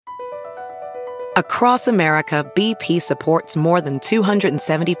Across America, BP supports more than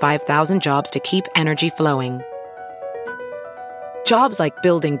 275,000 jobs to keep energy flowing. Jobs like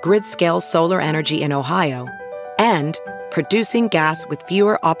building grid-scale solar energy in Ohio and producing gas with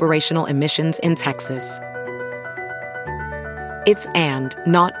fewer operational emissions in Texas. It's and,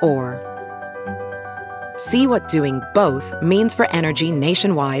 not or. See what doing both means for energy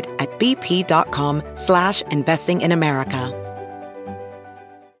nationwide at bp.com/investing in America.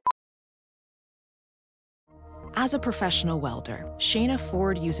 As a professional welder, Shayna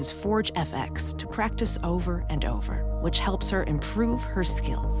Ford uses Forge FX to practice over and over, which helps her improve her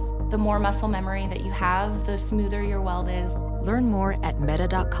skills. The more muscle memory that you have, the smoother your weld is. Learn more at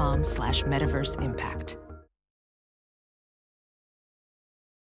meta.com/metaverse impact.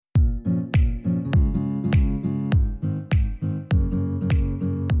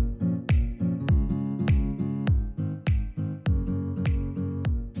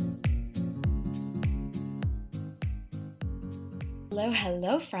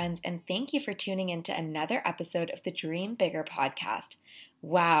 Hello, friends, and thank you for tuning in to another episode of the Dream Bigger podcast.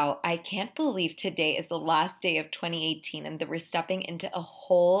 Wow, I can't believe today is the last day of 2018 and that we're stepping into a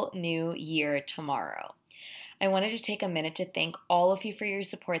whole new year tomorrow. I wanted to take a minute to thank all of you for your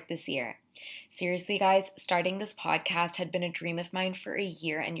support this year. Seriously, guys, starting this podcast had been a dream of mine for a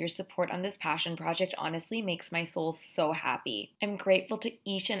year, and your support on this passion project honestly makes my soul so happy. I'm grateful to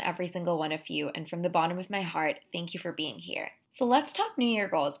each and every single one of you, and from the bottom of my heart, thank you for being here. So let's talk New Year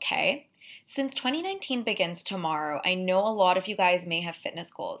goals, okay? Since 2019 begins tomorrow, I know a lot of you guys may have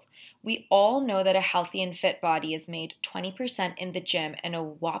fitness goals. We all know that a healthy and fit body is made 20% in the gym and a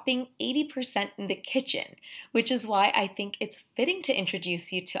whopping 80% in the kitchen, which is why I think it's fitting to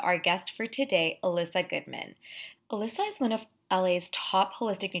introduce you to our guest for today, Elissa Goodman. Elissa is one of LA's top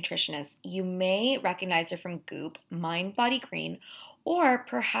holistic nutritionists. You may recognize her from Goop, Mind Body Green, or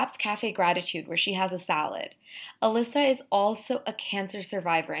perhaps Cafe Gratitude, where she has a salad. Elissa is also a cancer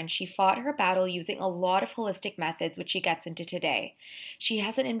survivor, and she fought her battle using a lot of holistic methods, which she gets into today. She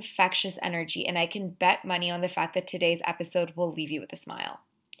has an infectious energy, and I can bet money on the fact that today's episode will leave you with a smile.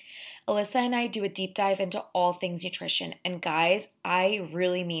 Elissa and I do a deep dive into all things nutrition, and guys, I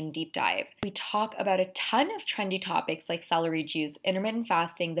really mean deep dive. We talk about a ton of trendy topics like celery juice, intermittent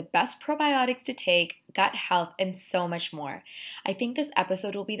fasting, the best probiotics to take, gut health, and so much more. I think this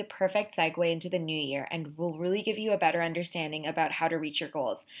episode will be the perfect segue into the new year and will really give you a better understanding about how to reach your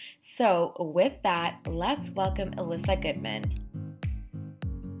goals. So with that, let's welcome Elissa Goodman.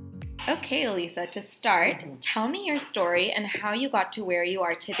 Okay, Elissa, to start, tell me your story and how you got to where you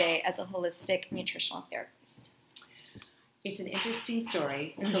are today as a holistic nutritional therapist. It's an interesting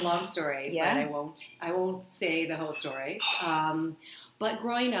story. It's a long story, Yeah. but I won't say the whole story. But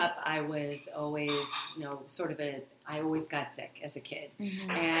growing up, I was always, I always got sick as a kid. Mm-hmm.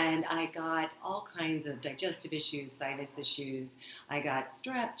 And I got all kinds of digestive issues, sinus issues. I got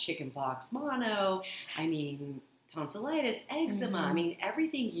strep, chickenpox, mono, tonsillitis, eczema,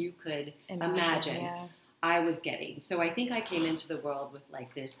 everything you could imagine. Yeah. I was getting. So I think I came into the world with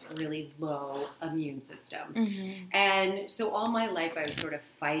like this really low immune system. Mm-hmm. And so all my life I was sort of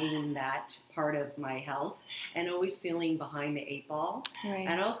fighting that part of my health and always feeling behind the eight ball. Right.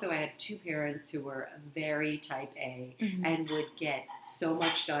 And also I had two parents who were very type A Mm-hmm. and would get so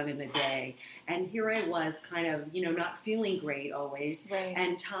much done in a day. And here I was kind of, not feeling great always, Right.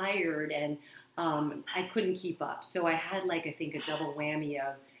 and tired, and I couldn't keep up. So I had I think a double whammy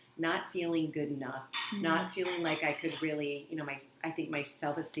of not feeling good enough, Mm-hmm. not feeling like I could really, I think my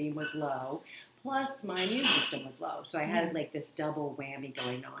self-esteem was low, plus my immune system was low. So I had this double whammy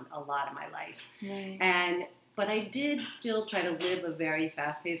going on a lot of my life. Right. But I did still try to live a very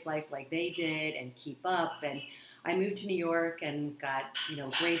fast-paced life like they did and keep up. And I moved to New York and got,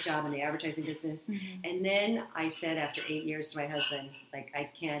 a great job in the advertising business. Mm-hmm. And then I said after 8 years to my husband, I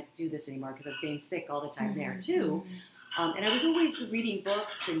can't do this anymore because I was getting sick all the time there too. And I was always reading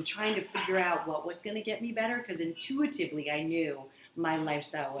books and trying to figure out what was going to get me better because intuitively I knew my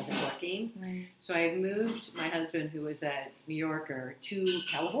lifestyle wasn't working. Right. So I moved my husband, who was a New Yorker, to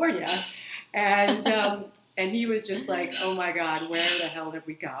California. And he was just like, oh my God, where the hell have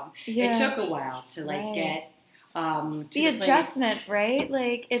we come? Yeah. It took a while to Right. get to The adjustment, place.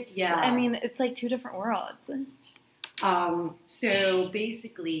 right? Yeah. It's like two different worlds. So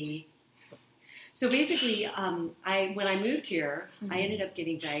basically, when I moved here, I ended up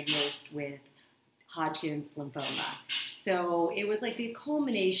getting diagnosed with Hodgkin's lymphoma. So it was like the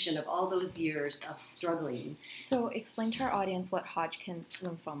culmination of all those years of struggling. So explain to our audience what Hodgkin's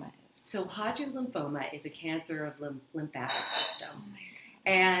lymphoma is. So Hodgkin's lymphoma is a cancer of lymphatic system. Oh my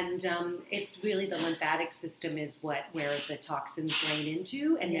And it's really the lymphatic system is where the toxins drain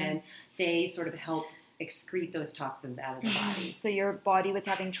into, and then they sort of help excrete those toxins out of the body. So your body was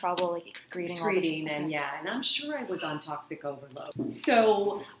having trouble like excreting and I'm sure I was on toxic overload.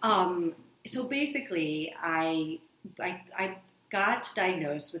 So so basically I got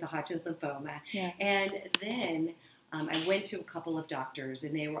diagnosed with a Hodgkin's lymphoma, and then I went to a couple of doctors,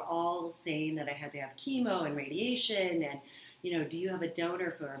 and they were all saying that I had to have chemo and radiation, and do you have a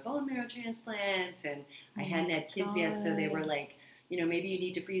donor for a bone marrow transplant? And I hadn't had kids yet, so they were like, maybe you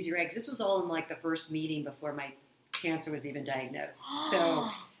need to freeze your eggs. This was all in like the first meeting before my cancer was even diagnosed. So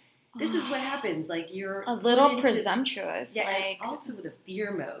this is what happens. Like you're a little presumptuous. Yeah, like also with a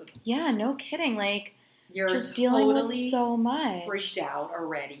fear mode. Yeah, no kidding. Like you're just dealing totally with so much, freaked out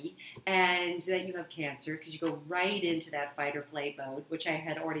already, and that you have cancer because you go right into that fight or flight mode, which I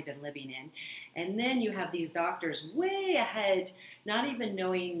had already been living in. And then you have these doctors way ahead, not even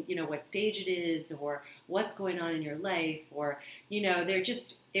knowing, what stage it is or what's going on in your life, or,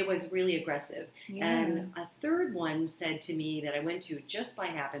 it was really aggressive. Yeah. And a third one said to me that I went to just by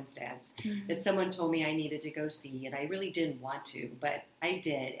happenstance, that someone told me I needed to go see, and I really didn't want to, but I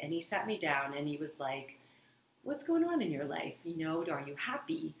did. And he sat me down and he was like, what's going on in your life? Are you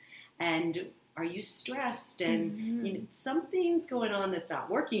happy? And are you stressed? And something's going on that's not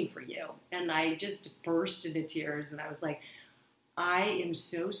working for you. And I just burst into tears, and I was like, I am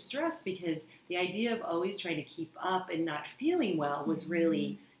so stressed because the idea of always trying to keep up and not feeling well was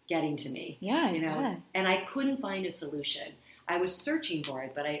really getting to me. Yeah, and I couldn't find a solution. I was searching for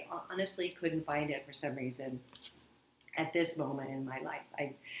it, but I honestly couldn't find it for some reason at this moment in my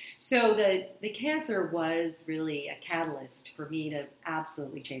life. So the cancer was really a catalyst for me to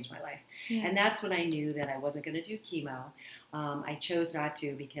absolutely change my life. Yeah. And that's when I knew that I wasn't going to do chemo. I chose not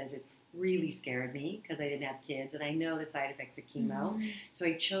to because it really scared me because I didn't have kids, and I know the side effects of chemo. So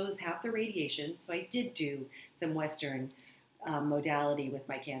I chose half the radiation. So I did do some Western modality with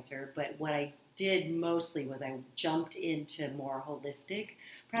my cancer, but what I did mostly was I jumped into more holistic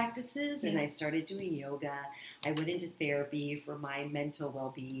practices, and I started doing yoga. I went into therapy for my mental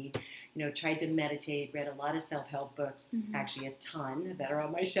well-being, tried to meditate, read a lot of self-help books, actually a ton that are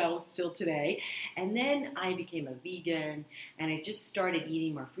on my shelves still today. And then I became a vegan, and I just started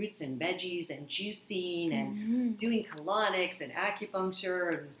eating more fruits and veggies and juicing and doing colonics and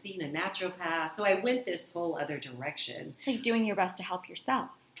acupuncture and seeing a naturopath. So I went this whole other direction. Like doing your best to help yourself.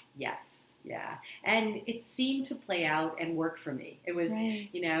 Yes. Yeah. And it seemed to play out and work for me. It was,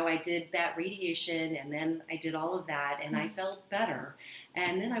 I did that radiation, and then I did all of that, and I felt better.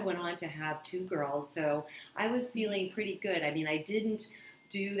 And then I went on to have 2 girls. So I was feeling pretty good. I mean, I didn't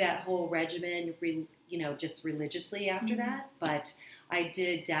do that whole regimen, just religiously after that, but I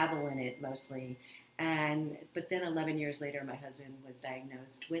did dabble in it mostly. But then 11 years later, my husband was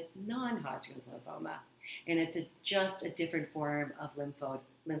diagnosed with non-Hodgkin's lymphoma. And it's just a different form of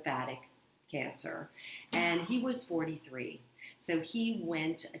lymphatic cancer. And he was 43. So he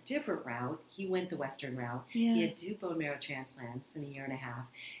went a different route. He went the Western route. Yeah. He had 2 bone marrow transplants in a year and a half.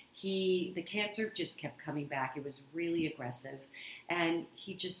 The cancer just kept coming back. It was really aggressive. And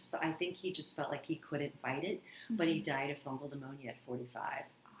I think he just felt like he couldn't fight it, but he died of fungal pneumonia at 45.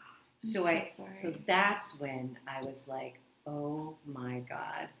 So that's when I was like, oh my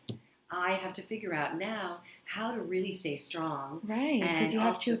God. I have to figure out now how to really stay strong. Right, because you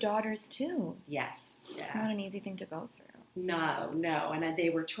have 2 daughters too. Yes. Yeah. It's not an easy thing to go through. No. And they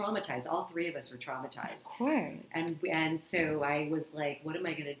were traumatized. All 3 of us were traumatized. Of course. And so I was like, what am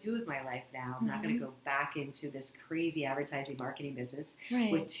I going to do with my life now? I'm not going to go back into this crazy advertising marketing business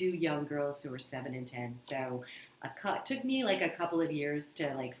with 2 young girls who were 7 and 10. So it took me like a couple of years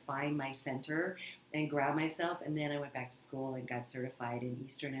to like find my center and ground myself, and then I went back to school and got certified in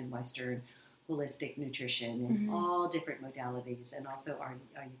Eastern and Western holistic nutrition and all different modalities, and also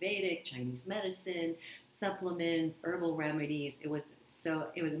Ayurvedic, Chinese medicine, supplements, herbal remedies. It was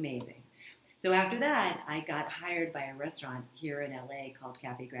amazing. So after that, I got hired by a restaurant here in LA called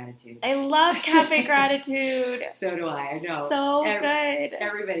Cafe Gratitude. I love Cafe Gratitude. So do I know. So good.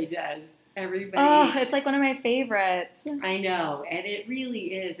 Everybody does. Everybody. Oh, it's like one of my favorites. I know. And it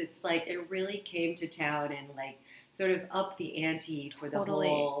really is. It's like it really came to town and like sort of up the ante for the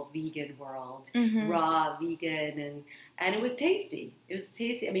whole vegan world. Raw, vegan, and it was tasty. It was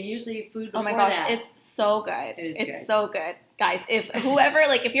tasty. I mean, usually food before that. Oh my gosh, it's so good. It's so good. Guys,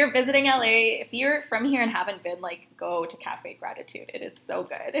 if you're visiting LA, if you're from here and haven't been, like, go to Cafe Gratitude. It is so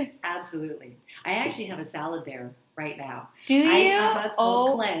good. Absolutely. I actually have a salad there right now. Do you? It's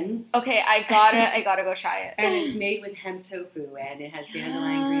called Cleansed. Okay, I gotta go try it. And it's made with hemp tofu, and it has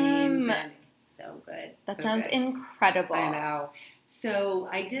dandelion greens, and it's so good. That sounds incredible. I know. So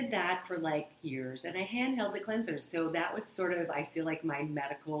I did that for like years, and I handheld the cleansers. So that was sort of, I feel like, my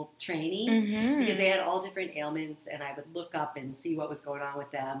medical training, because they had all different ailments, and I would look up and see what was going on with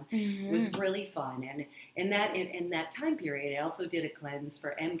them. It was really fun. And in that time period, I also did a cleanse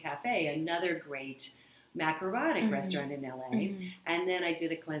for M Cafe, another great macrobiotic restaurant in LA. And then I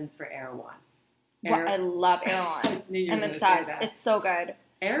did a cleanse for Erewhon. I love Erewhon. I'm obsessed. It's so good.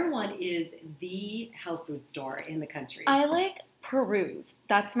 Erewhon is the health food store in the country. I like peruse.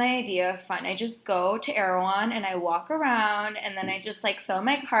 That's my idea of fun. I just go to Erewhon and I walk around, and then I just like fill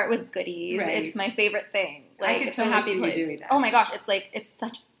my cart with goodies. Right. It's my favorite thing. Like, I could it's totally my happy see place. you doing that. Oh my gosh,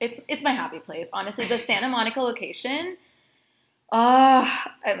 it's my happy place. Honestly, the Santa Monica location.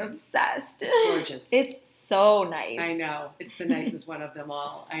 I'm obsessed. It's gorgeous. It's so nice. I know. It's the nicest one of them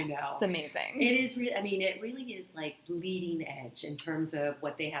all. I know. It's amazing. It is really, I mean, it really is like leading edge in terms of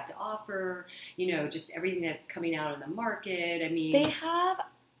what they have to offer, just everything that's coming out on the market. I mean, they have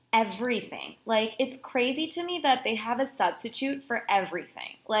everything. Like, it's crazy to me that they have a substitute for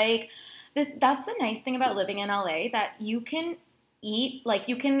everything. Like, that's the nice thing about living in LA, that you can eat, like,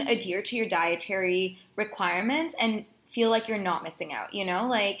 you can adhere to your dietary requirements and feel like you're not missing out,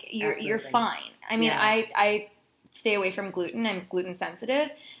 like you're fine. I mean, I stay away from gluten. I'm gluten sensitive.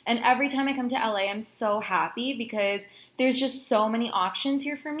 And every time I come to LA, I'm so happy because there's just so many options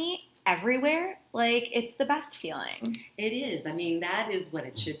here for me everywhere. Like, it's the best feeling. It is. I mean, that is what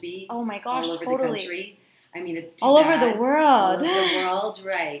it should be. Oh my gosh, all over totally. the country. I mean, it's all over the world. All over the world,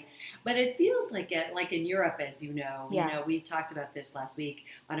 right. But it feels like in Europe, as you know, we talked about this last week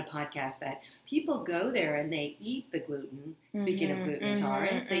on a podcast, that people go there and they eat the gluten. Speaking of gluten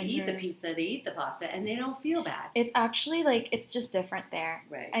intolerance, they eat the pizza, they eat the pasta, and they don't feel bad. It's actually like, it's just different there.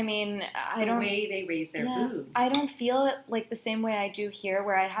 Right. I mean, it's the way they raise their food. I don't feel it like the same way I do here,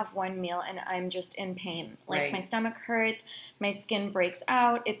 where I have one meal and I'm just in pain. Like, my stomach hurts, my skin breaks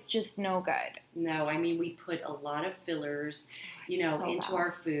out. It's just no good. No, I mean, we put a lot of fillers, into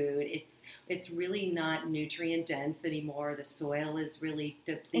our food. It's really not nutrient dense anymore. The soil is really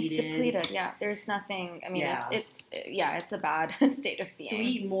depleted. It's depleted, yeah. There's nothing. I mean, it's a bad state of being. So we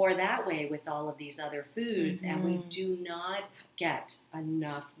eat more that way with all of these other foods, and we do not get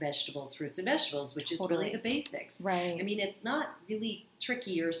enough vegetables, fruits and vegetables, which is really the basics. Right. I mean, it's not really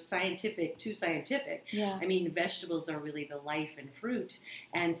tricky or too scientific. Yeah. I mean, vegetables are really the life in fruit,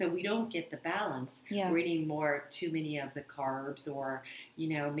 and so we don't get the balance. Yeah. We're eating too many of the carbs, or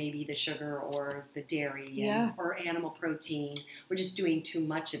maybe the sugar or the dairy, or animal protein. We're just doing too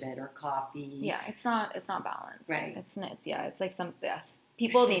much of it, or coffee. Yeah, it's not balanced. Right. It's like something. Yes.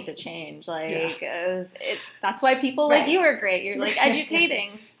 People need to change. Like, that's why people like you are great. You're like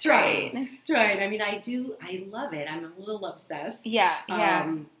educating. Right. I mean, I love it. I'm a little obsessed. Yeah.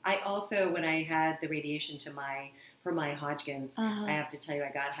 I also, when I had the radiation for my Hodgkin's, I have to tell you,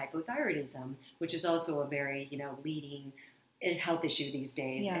 I got hypothyroidism, which is also a very, leading health issue these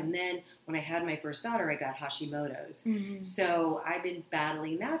days. Yeah. And then when I had my first daughter, I got Hashimoto's. So I've been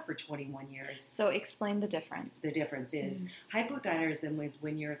battling that for 21 years. So explain the difference. The difference is hypothyroidism is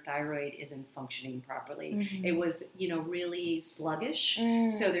when your thyroid isn't functioning properly. It was, really sluggish.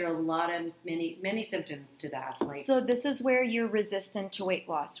 So there are many symptoms to that. Like, so this is where you're resistant to weight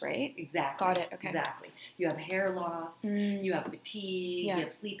loss, right? Exactly. Got it. Okay. Exactly. You have hair loss. You have fatigue. Yeah. You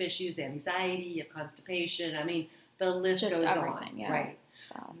have sleep issues, anxiety. You have constipation. I mean, the list Just goes everything, on, yeah. right?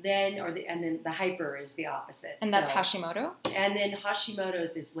 Wow. And then the hyper is the opposite, and that's Hashimoto. And then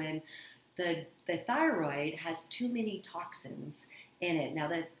Hashimoto's is when the thyroid has too many toxins in it.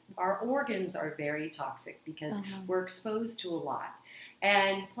 Now, our organs are very toxic because we're exposed to a lot,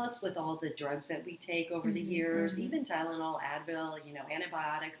 and plus with all the drugs that we take over the years, even Tylenol, Advil,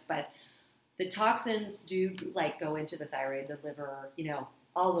 antibiotics, but the toxins do go into the thyroid, the liver,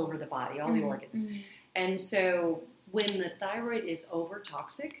 all over the body, all the organs. And so when the thyroid is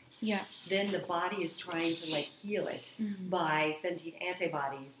overtoxic, then the body is trying to heal it by sending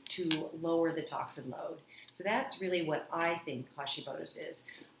antibodies to lower the toxin load. So that's really what I think Hashimoto's is.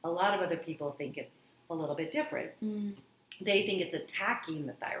 A lot of other people think it's a little bit different. They think it's attacking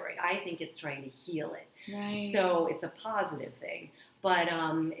the thyroid. I think it's trying to heal it. Right. So it's a positive thing. But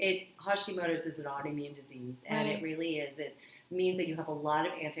Hashimoto's is an autoimmune disease, and it really is. It means that you have a lot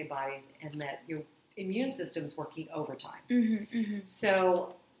of antibodies and that your immune system's working overtime.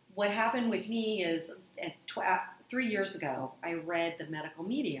 So what happened with me is at 3 years ago, I read the Medical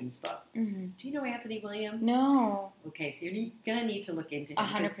Mediums book. Mm-hmm. Do you know Anthony William? No. Okay, so you're going to need to look into him.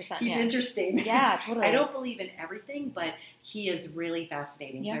 100%. He's interesting. Yeah, totally. I don't believe in everything, but he is really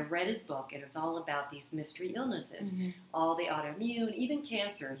fascinating. Yeah. So I read his book, and it's all about these mystery illnesses. All the autoimmune, even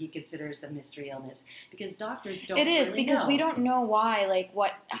cancer, he considers a mystery illness because doctors don't really know. It is, because we don't know why, like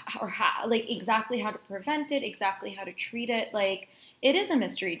what, or how, like exactly how to prevent it, exactly how to treat it. Like, it is a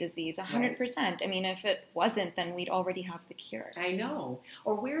mystery disease, 100%. Right. I mean, if it wasn't, then we'd already have the cure. I know.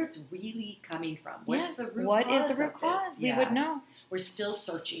 Or where it's really coming from. What's the root cause? What is the root cause? We would know. We're still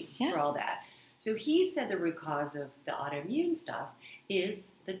searching for all that. So he said the root cause of the autoimmune stuff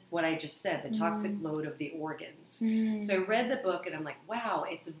is what I just said, the toxic load of the organs. So I read the book and I'm like, wow,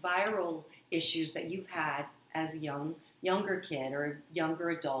 it's viral issues that you've had as a younger kid or younger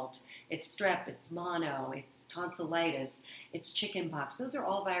adult. It's strep, it's mono, it's tonsillitis, it's chickenpox. Those are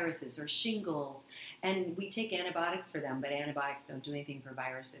all viruses, or shingles. And we take antibiotics for them, but antibiotics don't do anything for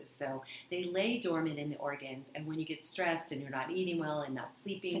viruses. So they lay dormant in the organs, and when you get stressed and you're not eating well and not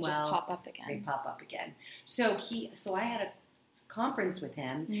sleeping they just pop up again. They pop up again. So I had a conference with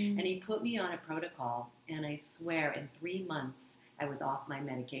him, and he put me on a protocol, and I swear in 3 months I was off my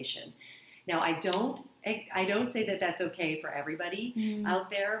medication. Now, I don't say that that's okay for everybody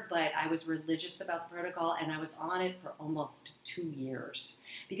out there, but I was religious about the protocol, and I was on it for almost 2 years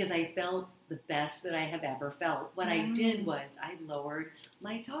because I felt the best that I have ever felt. What I did was I lowered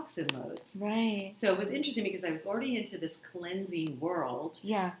my toxin loads. Right. So it was interesting because I was already into this cleansing world.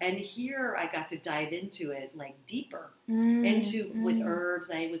 Yeah. And here I got to dive into it like deeper. With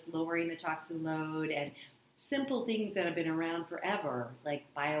herbs, I was lowering the toxin load, and simple things that have been around forever, like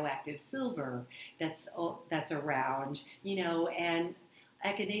bioactive silver that's around, and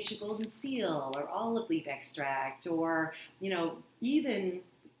echinacea golden seal or olive leaf extract, or, even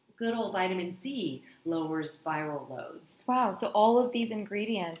good old vitamin C lowers viral loads. Wow, so all of these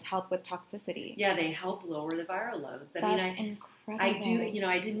ingredients help with toxicity. Yeah, they help lower the viral loads. That's incredible. I do,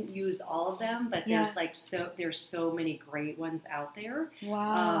 I didn't use all of them, but there's so many great ones out there.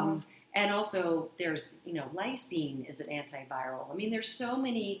 Wow. And also there's, lysine is an antiviral. I mean, there's so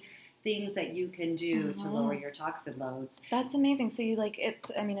many things that you can do to lower your toxin loads. That's amazing. So you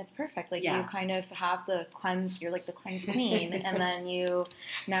it's perfect. Like you kind of have the cleanse, you're like the cleanse queen, and then you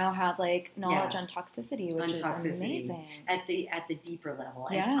now have like knowledge on toxicity, which is amazing. At the deeper level.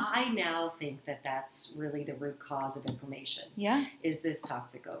 And I now think that that's really the root cause of inflammation. Yeah. Is this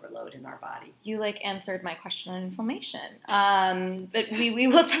toxic overload in our body. You answered my question on inflammation. But we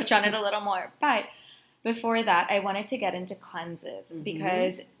will touch on it a little more. But before that, I wanted to get into cleanses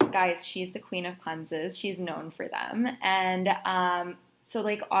because, guys, she's the queen of cleanses. She's known for them. And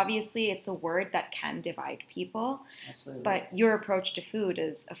so, obviously, it's a word that can divide people. Absolutely. But your approach to food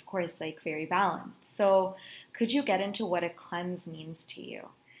is, of course, very balanced. So could you get into what a cleanse means to you?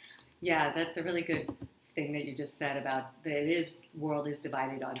 Yeah, that's a really good thing that you just said about the world is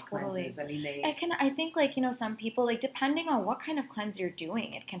divided on cleanses. I mean, I think some people, depending on what kind of cleanse you're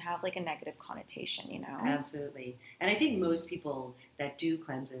doing, it can have a negative connotation, Absolutely. And I think most people that do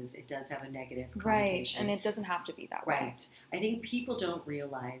cleanses, it does have a negative connotation. Right, and it doesn't have to be that way. Right. I think people don't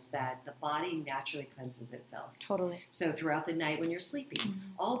realize that the body naturally cleanses itself. Totally. So throughout the night when you're sleeping,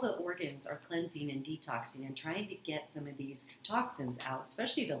 all the organs are cleansing and detoxing and trying to get some of these toxins out,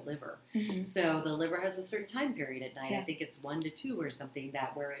 especially the liver. So the liver has a certain time period at night. I think it's 1 to 2 or something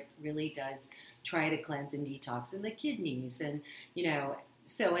where it really does try to cleanse and detox, and the kidneys and,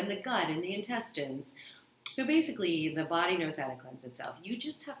 and the gut and the intestines. So basically, the body knows how to cleanse itself. You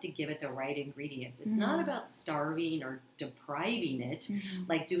just have to give it the right ingredients. It's not about starving or depriving it,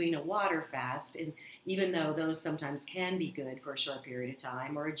 like doing a water fast. And even though those sometimes can be good for a short period of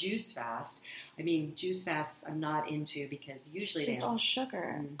time, or a juice fast. I mean, juice fasts I'm not into because usually it's just all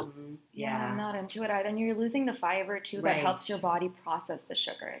sugar. Yeah, I'm not into it either. And you're losing the fiber too that helps your body process the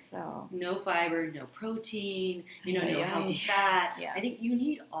sugar. So no fiber, no protein, no healthy fat. Yeah. I think you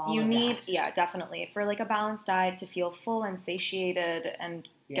need all of that. Yeah, definitely. For a balanced diet to feel full and satiated and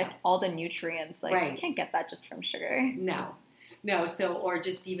get all the nutrients. You can't get that just from sugar. No, or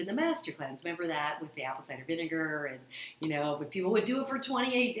just even the master cleanse. Remember that with the apple cider vinegar and, when people would do it for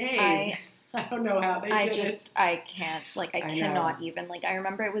 28 days. I don't know how they did it. I can't, I cannot even. I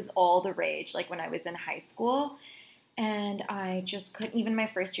remember it was all the rage, when I was in high school. And I just couldn't, even my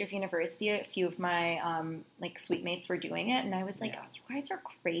first year of university, a few of my, suite mates were doing it. And I was like, you guys are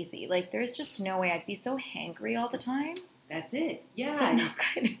crazy. There's just no way. I'd be so hangry all the time. That's it. Yeah. So not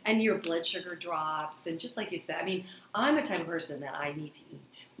good. And your blood sugar drops. And just like you said, I mean, I'm a type of person that I need to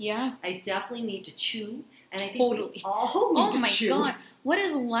eat. Yeah. I definitely need to chew. And I think totally. we all need to chew. Oh my God. what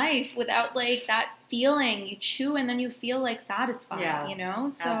is life without like that feeling? You chew and then you feel like satisfied, you know?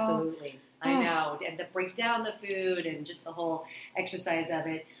 So, absolutely. I know. And to break down the food and just the whole exercise of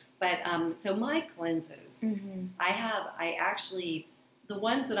it. But so my cleanses, I actually, the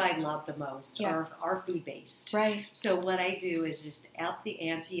ones that I love the most are food-based. Right. So what I do is just up the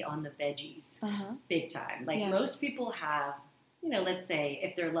ante on the veggies, big time. Like most people have, you know, let's say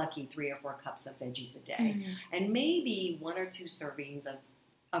if they're lucky, 3 or 4 cups of veggies a day, and maybe 1 or 2 servings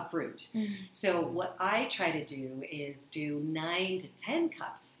of fruit. So what I try to do is do 9 to 10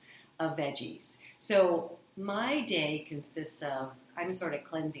 cups of veggies. So my day consists of, I'm sort of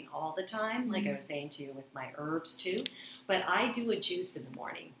cleansing all the time, like I was saying to you with my herbs too, but I do a juice in the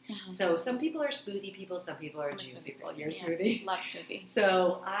morning. So some people are smoothie people, some people are juice people. You're a smoothie? Love smoothie.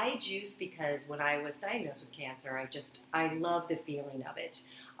 So I juice because when I was diagnosed with cancer, I love the feeling of it.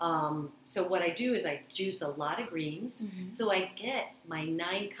 So what I do is I juice a lot of greens, so I get my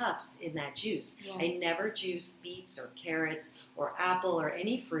 9 cups in that juice. I never juice beets or carrots or apple or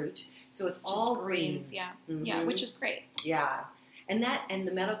any fruit, so it's all greens. Yeah, which is great. Yeah. And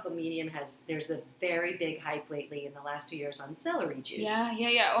the medical medium there's a very big hype lately in the last 2 years on celery juice.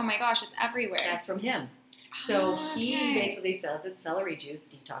 Yeah. Oh my gosh, it's everywhere. That's from him. So he basically says that celery juice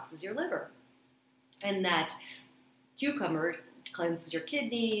detoxes your liver. And that cucumber cleanses your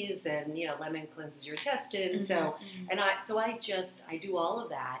kidneys, and lemon cleanses your intestines. So I do all of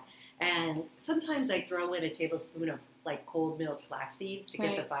that. And sometimes I throw in a tablespoon of like cold milled flax seeds to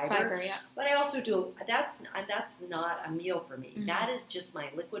get the fiber. But I also do, that's not a meal for me. That is just my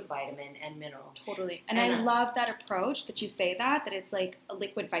liquid vitamin and mineral. Totally. And I love that approach that you say that it's like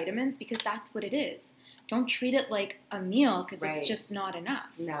liquid vitamins, because that's what it is. Don't treat it like a meal, because it's just not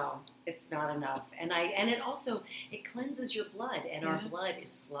enough. No, it's not enough. And it cleanses your blood, and our blood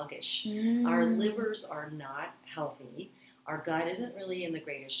is sluggish. Our livers are not healthy. Our gut isn't really in the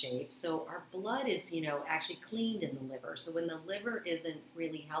greatest shape, so our blood is, actually cleaned in the liver. So when the liver isn't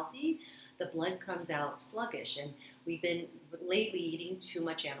really healthy, the blood comes out sluggish. And we've been lately eating too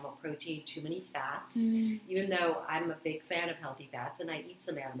much animal protein, too many fats, even though I'm a big fan of healthy fats, and I eat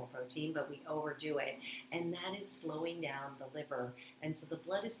some animal protein, but we overdo it. And that is slowing down the liver. And so the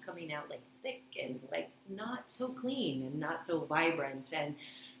blood is coming out like thick and like not so clean and not so vibrant. And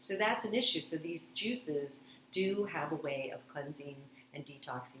so that's an issue. So these juices do have a way of cleansing and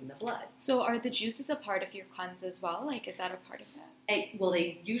detoxing the blood. So are the juices a part of your cleanse as well? Like, is that a part of that? Well,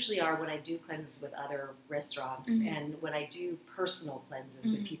 they usually are when I do cleanses with other restaurants, and when I do personal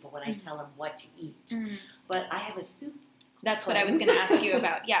cleanses with people, when I tell them what to eat. But I have a soup. That's what I was going to ask you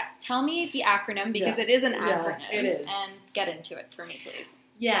about. Yeah, tell me the acronym, because it is an acronym. It is. And get into it for me, please.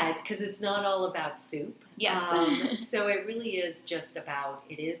 Yeah, because it's not all about soup. Yes. So it really is just about,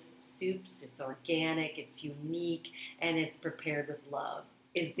 it is soups, it's organic, it's unique, and it's prepared with love,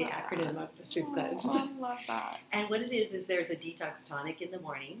 is the acronym of the soup cleanse. I love that. And what it is there's a detox tonic in the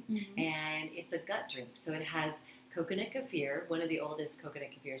morning, and it's a gut drink. So it has coconut kefir, one of the oldest coconut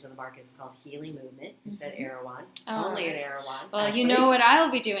kefirs on the market. It's called Healing Movement. It's at Erewhon. Only at Erewhon. Well, actually. You know what I'll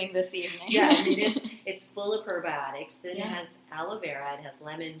be doing this evening. Yeah, I mean, it's full of probiotics. Then it has aloe vera. It has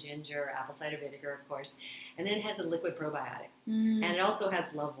lemon, ginger, apple cider vinegar, of course. And then it has a liquid probiotic. And it also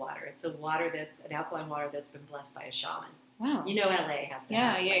has love water. It's a water that's an alkaline water that's been blessed by a shaman. Wow. You know LA has to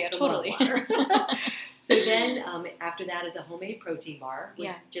have the totally. love water. So then after that is a homemade protein bar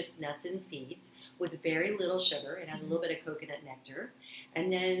with just nuts and seeds with very little sugar. It has a little bit of coconut nectar.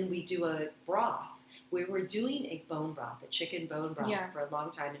 And then we do a broth. We were doing a bone broth, a chicken bone broth for a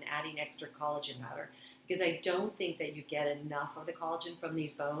long time, and adding extra collagen powder, because I don't think that you get enough of the collagen from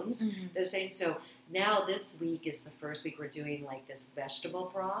these bones. They're saying, so now this week is the first week we're doing like this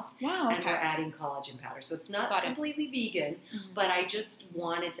vegetable broth. Wow, okay. And we're adding collagen powder. So it's not completely vegan, but I just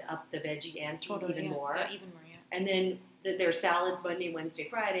wanted to up the veggie ante even more. Yeah, even more, yeah. And then there's salads Monday, Wednesday,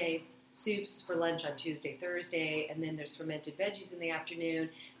 Friday, soups for lunch on Tuesday, Thursday, and then there's fermented veggies in the afternoon,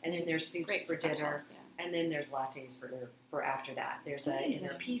 and then there's soups for dinner, and then there's lattes for after that. There's an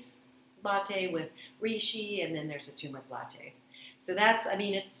inner peace latte with reishi, and then there's a turmeric latte. So that's, I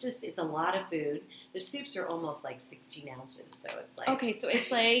mean, it's a lot of food. The soups are almost like 16 ounces, so it's like... Okay, so it's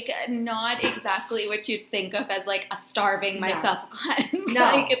like not exactly what you'd think of as like a starving myself cleanse. No.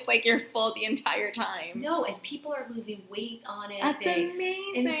 Like it's like you're full the entire time. No, and people are losing weight on it. That's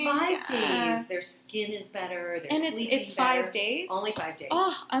amazing. In 5 days, their skin is better, their sleeping it's 5 days? Only 5 days.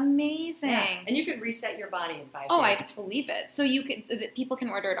 Oh, amazing. Yeah. And you can reset your body in 5 days. Oh, I believe it. So people can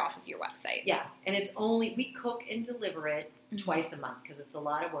order it off of your website. Yeah, and it's only, we cook and deliver it twice a month because it's a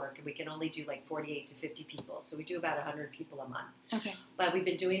lot of work and we can only do like 48 to 50 people. So we do about 100 people a month. Okay. But we've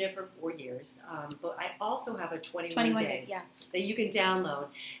been doing it for 4 years. But I also have a 21 day yeah. that you can download.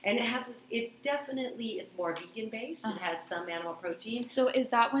 And it's more vegan based. It has some animal protein. So is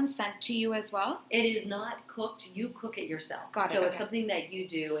that one sent to you as well? It is not cooked. You cook it yourself. Got it. So it's something that you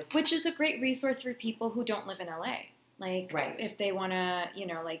do. Which is a great resource for people who don't live in LA. Like, if they want to,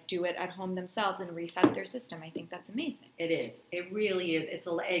 do it at home themselves and reset their system, I think that's amazing. It is. It really is.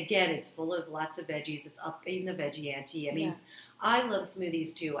 It's full of lots of veggies. It's up in the veggie ante. I mean, I love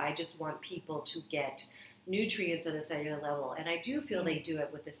smoothies too. I just want people to get nutrients at a cellular level. And I do feel they do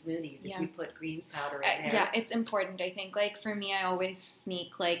it with the smoothies if you put greens powder in there. Yeah, it's important. I think, for me, I always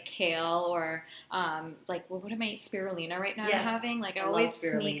sneak, kale or, what am I, spirulina right now I'm having? I always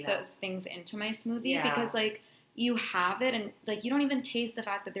sneak those things into my smoothie because, you have it, and you don't even taste the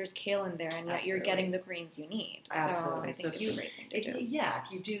fact that there's kale in there, and yet you're getting the greens you need. Absolutely. So I think it's a great thing to do. Yeah,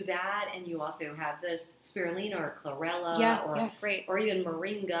 if you do that, and you also have the spirulina or chlorella, great, or even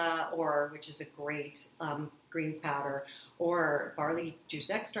moringa, which is a great greens powder, or barley juice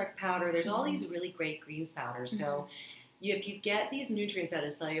extract powder. There's all these really great greens powders. So if you get these nutrients at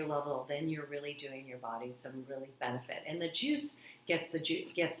a cellular level, then you're really doing your body some really benefit. And the juice gets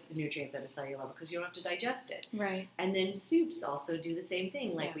the nutrients at a cellular level because you don't have to digest it. Right. And then soups also do the same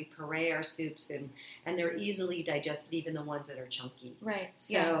thing. We puree our soups and they're easily digested, even the ones that are chunky. Right.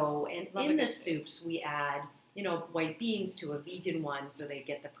 So, and in the soups we add, white beans to a vegan one so they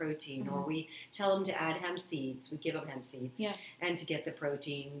get the protein. Or we tell them to add hemp seeds. We give them hemp seeds. Yeah. And to get the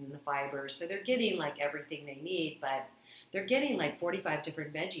protein and the fibers. So they're getting everything they need, but they're getting 45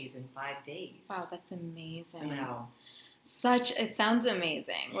 different veggies in 5 days. Wow, that's amazing. I know. It sounds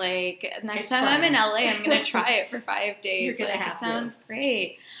amazing. Next time I'm in LA, I'm going to try it for 5 days. You're going to have to. It sounds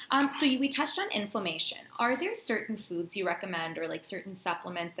great. So we touched on inflammation. Are there certain foods you recommend or certain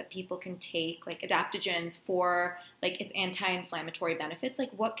supplements that people can take, adaptogens for its anti-inflammatory benefits?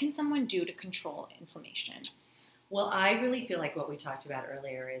 What can someone do to control inflammation? Well, I really feel like what we talked about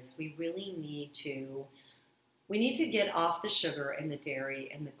earlier is we really need to get off the sugar and the dairy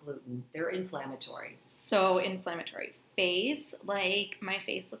and the gluten. They're inflammatory. So inflammatory. Face, my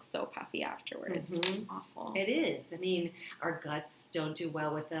face looks so puffy afterwards. It's awful. It is. I mean, our guts don't do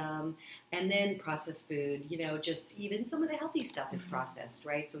well with them. And then processed food, just even some of the healthy stuff is processed,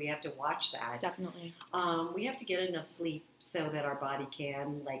 right? So we have to watch that. Definitely. We have to get enough sleep so that our body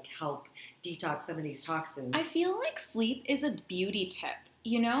can, help detox some of these toxins. I feel like sleep is a beauty tip.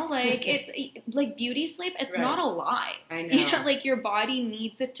 It's beauty sleep. It's not a lie. I know. Your body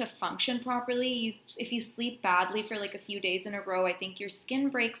needs it to function properly. If you sleep badly for a few days in a row, I think your skin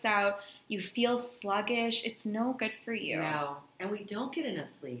breaks out. You feel sluggish. It's no good for you. No, and we don't get enough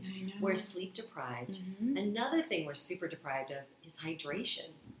sleep. I know. We're sleep deprived. Another thing we're super deprived of is hydration.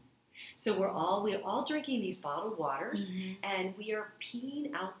 So we're all drinking these bottled waters, and we are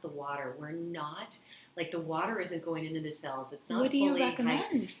peeing out the water. We're not. The water isn't going into the cells. It's not. What do you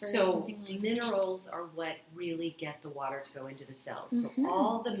recommend for something like minerals are what really get the water to go into the cells. So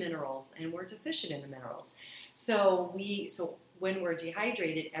all the minerals, and we're deficient in the minerals. So when we're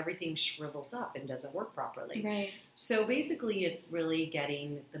dehydrated, everything shrivels up and doesn't work properly. Right. So basically, it's really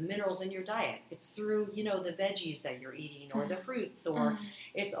getting the minerals in your diet. It's through the veggies that you're eating, or the fruits, or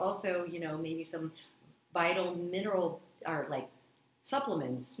it's also maybe some vital mineral or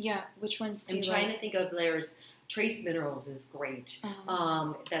supplements. Yeah, which ones do you I'm trying to think of. There's Trace Minerals is great.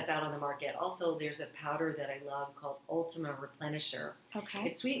 That's out on the market. Also, there's a powder that I love called Ultima Replenisher. Okay.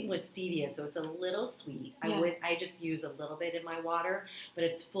 It's sweetened with stevia, so it's a little sweet. Yeah. I just use a little bit in my water, but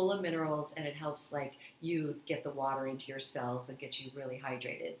it's full of minerals, and it helps you get the water into your cells and get you really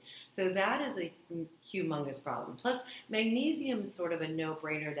hydrated. So that is a humongous problem. Plus, magnesium is sort of a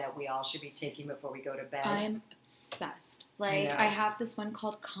no-brainer that we all should be taking before we go to bed. I'm obsessed. I have this one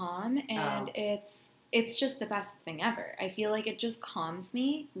called Calm, and it's just the best thing ever. I feel like it just calms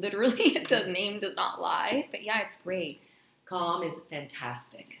me. Literally, the name does not lie. But yeah, it's great. Calm is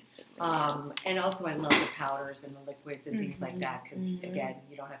fantastic. Really and also I love the powders and the liquids and things like that because, again,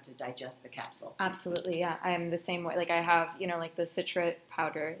 you don't have to digest the capsule. Absolutely, yeah. I'm the same way. I have, the citrate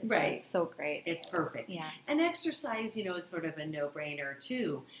powder. It's so great. It's perfect. Yeah. And exercise, is sort of a no-brainer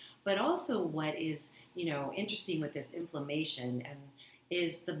too. But also what is, interesting with this inflammation and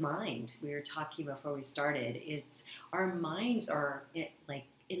is the mind. We were talking before we started. It's our minds are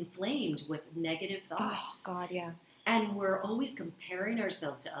inflamed with negative thoughts. Oh, God, yeah. And we're always comparing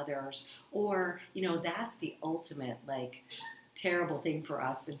ourselves to others, or, that's the ultimate, terrible thing for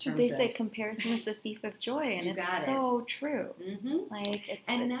us in terms they of... say comparison is the thief of joy, and it's so true. Like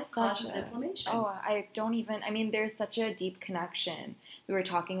that causes inflammation. I don't even, I mean, there's such a deep connection. We were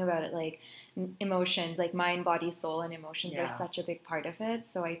talking about it, like emotions, like mind, body, soul, and emotions are such a big part of it.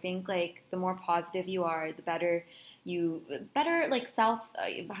 So I think like the more positive you are, the better like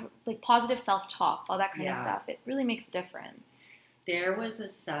like positive self-talk, all that kind of stuff. It really makes a difference. There was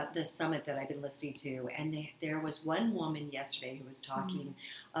the summit that I've been listening to, and there was one woman yesterday who was talking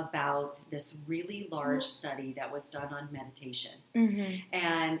about this really large study that was done on meditation.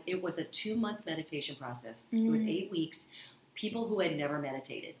 And it was a 2-month meditation process. It was 8 weeks, people who had never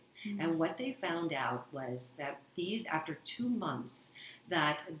meditated. And what they found out was that after 2 months,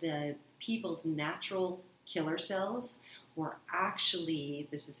 that the people's natural killer cells were actually,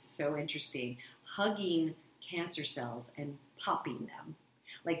 this is so interesting, hugging cancer cells and popping them,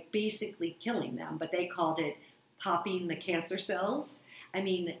 like basically killing them, but they called it popping the cancer cells. I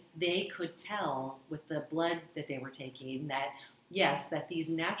mean, they could tell with the blood that they were taking that, yes, that these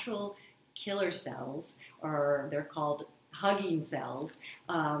natural killer cells, or they're called hugging cells,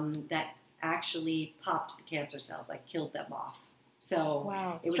 that actually popped the cancer cells, like killed them off. So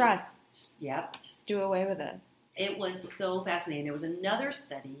wow, stress. Yep. Just do away with it. It was so fascinating. There was another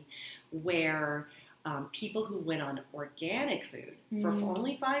study where people who went on organic food for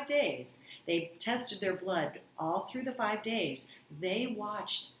only 5 days, they tested their blood all through the 5 days. They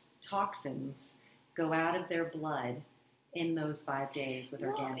watched toxins go out of their blood in those 5 days with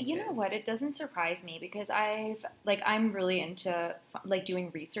organic food. You know what? It doesn't surprise me because I'm really into like doing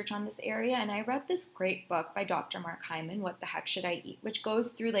research on this area, and I read this great book by Dr. Mark Hyman, What the Heck Should I Eat?, which goes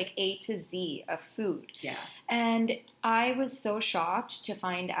through like A to Z of food. Yeah. And I was so shocked to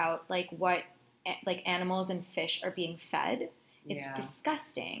find out like what like animals and fish are being fed. It's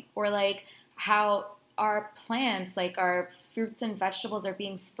disgusting. Or like how our plants, like our fruits and vegetables, are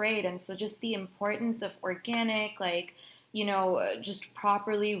being sprayed. And so just the importance of organic, like, you know, just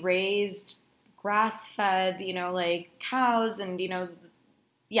properly raised, grass-fed, you know, like cows and, you know,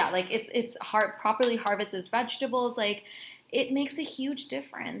 like it's properly harvested vegetables. Like it makes a huge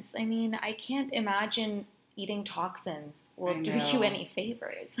difference. I mean, I can't imagine eating toxins will do you any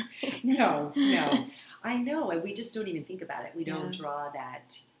favors. No. I know, and we just don't even think about it. We don't draw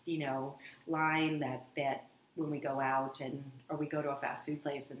that, you know, line that when we go out or we go to a fast food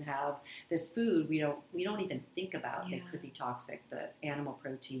place and have this food, we don't even think about it could be toxic, the animal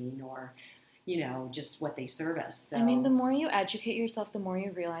protein or, you know, just what they serve us. So. I mean, the more you educate yourself, the more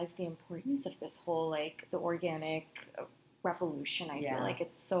you realize the importance of this whole, like, the organic revolution. I feel like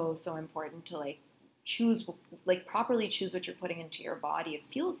it's so, so important to, like, properly choose what you're putting into your body. It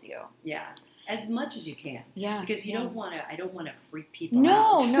fuels you. Yeah. As much as you can. Yeah. Because I don't want to freak people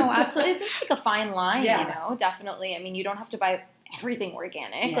out. No, absolutely. It's just like a fine line, you know, definitely. I mean, you don't have to buy everything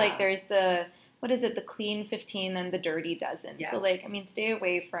organic. Yeah. Like there's the clean 15 and the dirty dozen. Yeah. So like, I mean, stay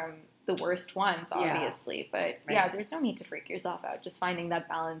away from the worst ones, obviously. But there's no need to freak yourself out. Just finding that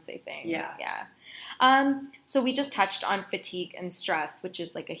balance, I think. Yeah. So we just touched on fatigue and stress, which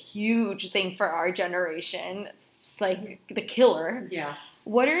is like a huge thing for our generation. It's just like the killer. Yes.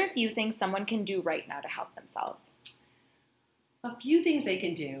 What are a few things someone can do right now to help themselves? A few things they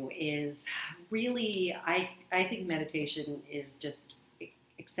can do is really, I think meditation is just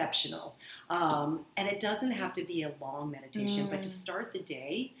exceptional. And it doesn't have to be a long meditation, but to start the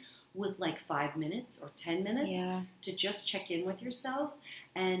day with like 5 minutes or 10 minutes to just check in with yourself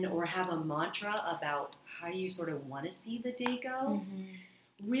or have a mantra about how you sort of want to see the day go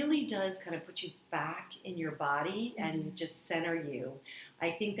really does kind of put you back in your body and just center you.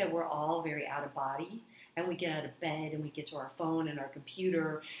 I think that we're all very out of body and we get out of bed and we get to our phone and our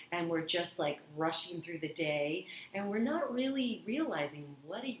computer and we're just like rushing through the day and we're not really realizing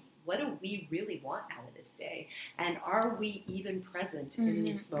what do we really want out of this day? And are we even present in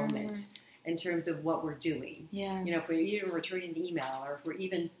this moment in terms of what we're doing? Yeah. You know, if we're even returning an email or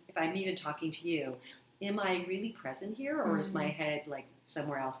if I'm even talking to you, am I really present here or is my head like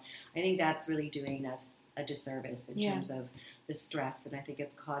somewhere else? I think that's really doing us a disservice in terms of the stress. And I think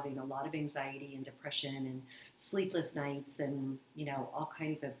it's causing a lot of anxiety and depression and sleepless nights and, you know, all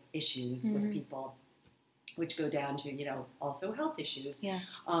kinds of issues with people, which go down to, you know, also health issues. Yeah.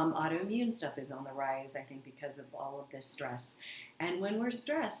 Autoimmune stuff is on the rise, I think, because of all of this stress. And when we're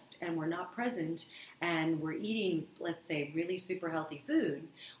stressed and we're not present and we're eating, let's say, really super healthy food,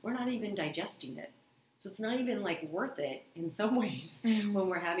 we're not even digesting it. So it's not even like worth it in some ways when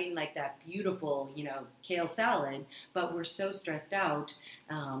we're having like that beautiful, kale salad, but we're so stressed out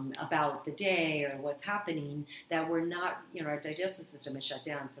about the day or what's happening that we're not, our digestive system is shut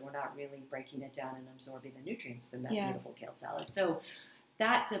down, so we're not really breaking it down and absorbing the nutrients from that beautiful kale salad. So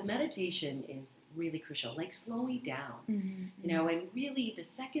the meditation is really crucial, like slowing down, and really the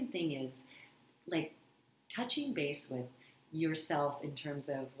second thing is like touching base with yourself in terms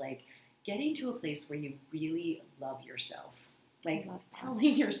of like getting to a place where you really love yourself. Like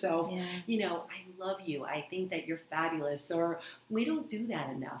telling yourself, I love you. I think that you're fabulous. Or we don't do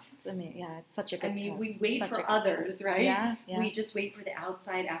that enough. It's such a good tip. We wait for others, right? Yeah. We just wait for the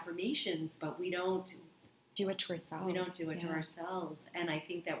outside affirmations, but we don't do it to ourselves. We don't do it to ourselves. And I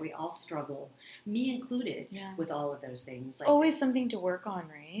think that we all struggle, me included, with all of those things. Like, always something to work on,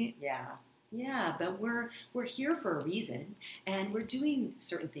 right? Yeah, but we're here for a reason, and we're doing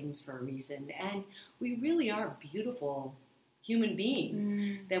certain things for a reason, and we really are beautiful human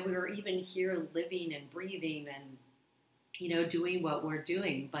beings that we're even here living and breathing and doing what we're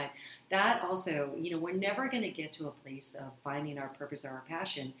doing. But that also, we're never going to get to a place of finding our purpose or our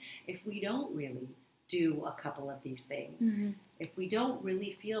passion if we don't really do a couple of these things. If we don't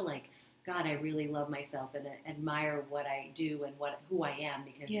really feel like, God, I really love myself and admire what I do and who I am,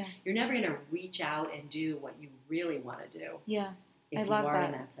 because you're never going to reach out and do what you really want to do. Yeah, I love that.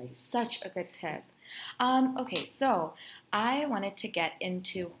 In that place. Such a good tip. Okay, so I wanted to get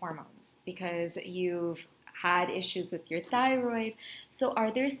into hormones because you've had issues with your thyroid. So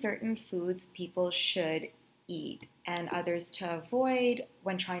are there certain foods people should eat and others to avoid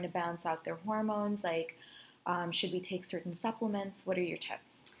when trying to balance out their hormones? Like, should we take certain supplements? What are your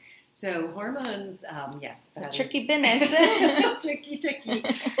tips? So hormones, yes. It's a tricky business. tricky.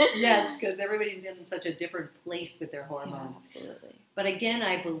 Yes, because everybody's in such a different place with their hormones. Yeah, absolutely. But again,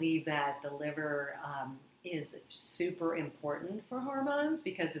 I believe that the liver is super important for hormones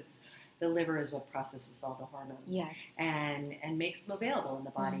because the liver is what processes all the hormones. Yes. And makes them available in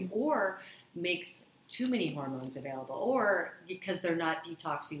the body, or makes too many hormones available, or because they're not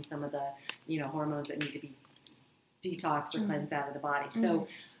detoxing some of the hormones that need to be detoxed or cleansed out of the body. So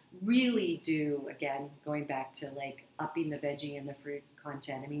really do, again, going back to like upping the veggie and the fruit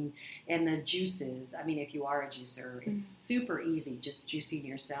content. I mean, and the juices. I mean, if you are a juicer, it's super easy just juicing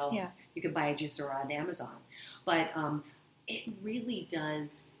yourself. Yeah. You can buy a juicer on Amazon. But it really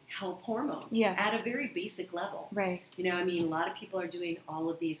does help hormones at a very basic level. Right. I mean, a lot of people are doing all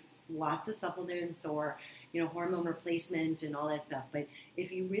of these, lots of supplements or hormone replacement and all that stuff. But if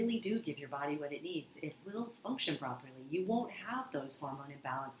you really do give your body what it needs, it will function properly. You won't have those hormone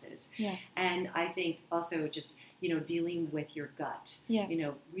imbalances. Yeah. And I think also just, dealing with your gut. Yeah.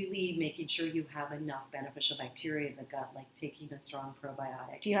 Really making sure you have enough beneficial bacteria in the gut, like taking a strong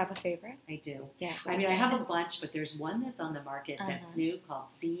probiotic. Do you have a favorite? I do. Yeah. I mean, I have a bunch, but there's one that's on the market that's new called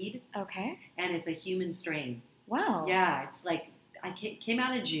Seed. Okay. And it's a human strain. Wow. Yeah, it's like, I came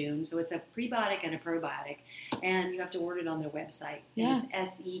out in June, so it's a prebiotic and a probiotic, and you have to order it on their website. Yeah. And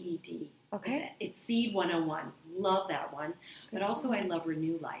it's SEED. Okay. It's Seed 101. Love that one. But also I love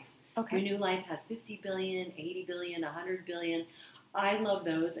Renew Life. Okay. Renew Life has 50 billion, 80 billion, 100 billion. I love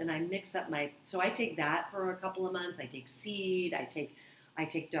those, and I mix up so I take that for a couple of months. I take Seed. I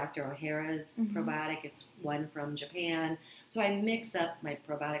take Dr. O'Hara's probiotic. It's one from Japan. So I mix up my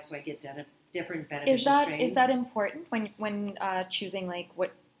probiotics so I get different beneficial strains. Is that important when choosing like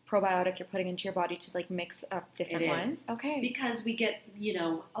what probiotic you're putting into your body to like mix up different ones? Okay. Because we get,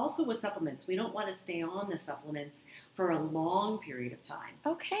 also with supplements, we don't want to stay on the supplements for a long period of time.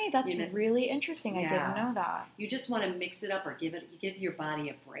 Okay, that's really interesting. I didn't know that. You just want to mix it up or give your body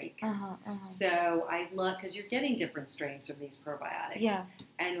a break. So I love, because you're getting different strains from these probiotics. Yeah.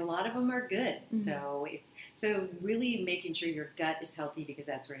 And a lot of them are good. So really making sure your gut is healthy, because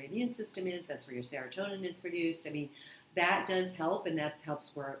that's where your immune system is, that's where your serotonin is produced. I mean, that does help, and that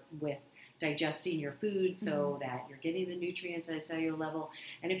helps with digesting your food so that you're getting the nutrients at a cellular level.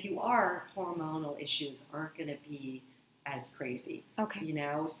 And if you are, hormonal issues aren't going to be as crazy. Okay.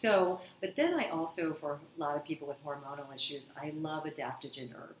 So, but then I also, for a lot of people with hormonal issues, I love adaptogen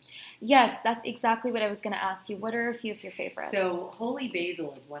herbs. Yes, that's exactly what I was going to ask you. What are a few of your favorites? So holy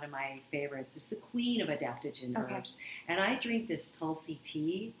basil is one of my favorites. It's the queen of adaptogen herbs. And I drink this Tulsi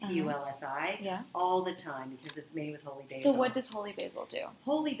tea, Tulsi, all the time because it's made with holy basil. So what does holy basil do?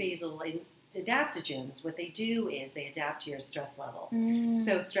 Holy basil, adaptogens, what they do is they adapt to your stress level.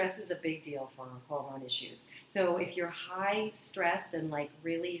 So stress is a big deal for hormone issues. So if you're high stress and like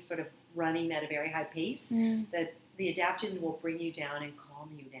really sort of running at a very high pace, that the adaptogen will bring you down and calm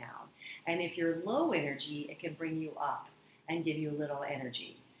you down. And if you're low energy, it can bring you up and give you a little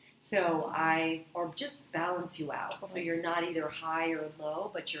energy. So or just balance you out. So you're not either high or low,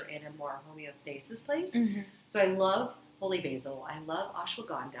 but you're in a more homeostasis place. Mm-hmm. So I love holy basil. I love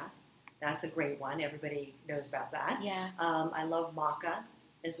ashwagandha. That's a great one. Everybody knows about that. Yeah. I love maca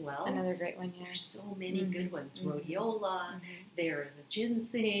as well. Another great one, yeah. There's so many good ones. Mm-hmm. Rhodiola. There's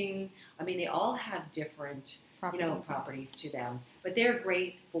ginseng. I mean, they all have different properties to them. But they're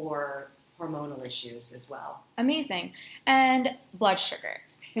great for hormonal issues as well. Amazing. And blood sugar.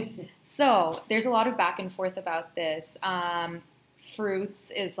 So there's a lot of back and forth about this.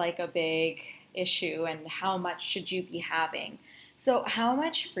 Fruits is like a big issue, and how much should you be having? So how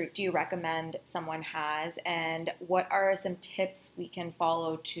much fruit do you recommend someone has, and what are some tips we can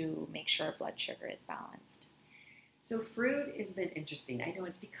follow to make sure blood sugar is balanced? So fruit has been interesting. I know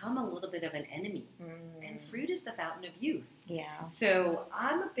it's become a little bit of an enemy, and fruit is the fountain of youth. Yeah. So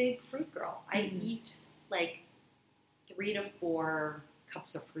I'm a big fruit girl. I eat like 3 to 4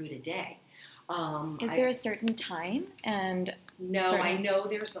 cups of fruit a day. Is there a certain time? And no, I know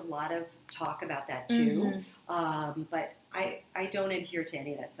there's a lot of talk about that too, but I don't adhere to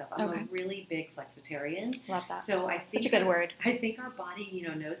any of that stuff. I'm a really big flexitarian. Love that. So I think such a good word. I think our body,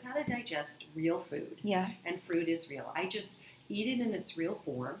 knows how to digest real food. Yeah. And fruit is real. I just eat it in its real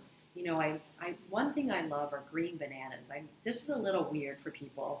form. One thing I love are green bananas. This is a little weird for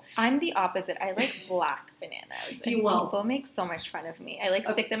people. I'm the opposite. I like black bananas. People make so much fun of me. I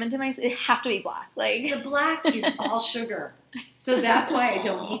stick them into my. It have to be black. The black is all sugar, so that's why I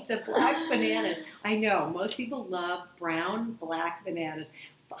don't eat the black bananas. I know most people love brown, black bananas.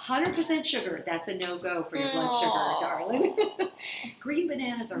 100% sugar. That's a no-go for your blood sugar, darling. Green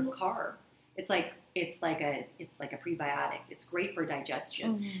bananas are carb. It's like a prebiotic. It's great for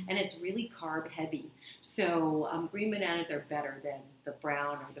digestion, and it's really carb heavy. So green bananas are better than the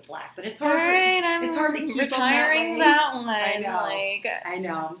brown or the black. But it's hard. It's hard to keep retiring that one. I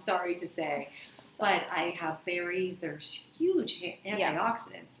know. I'm sorry to say, but I have berries. They're huge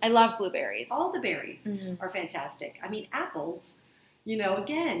antioxidants. I love blueberries. All the berries are fantastic. I mean, apples.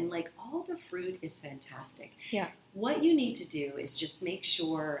 Again, all the fruit is fantastic. Yeah. What you need to do is just make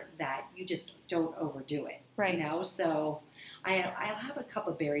sure that you just don't overdo it. Right. So I'll have a cup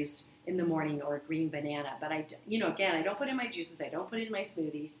of berries in the morning or a green banana, but again, I don't put it in my juices. I don't put it in my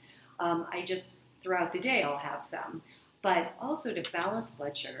smoothies. I just, throughout the day, I'll have some. But also to balance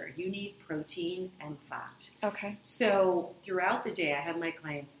blood sugar, you need protein and fat. Okay. So throughout the day, I have my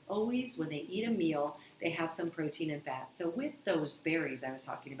clients always, when they eat a meal, they have some protein and fat. So with those berries I was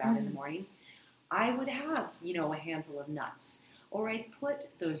talking about in the morning, I would have, a handful of nuts. Or I'd put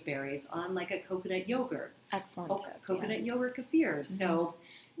those berries on like a coconut yogurt. Excellent. Coconut yogurt kefir. So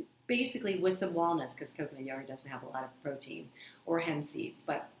basically with some walnuts, because coconut yogurt doesn't have a lot of protein, or hemp seeds.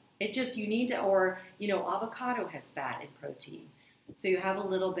 But it just, you need to, or, avocado has fat and protein. So you have a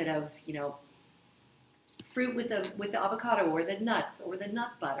little bit of, fruit with the avocado or the nuts or the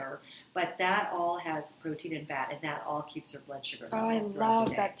nut butter, but that all has protein and fat, and that all keeps your blood sugar level. Oh, I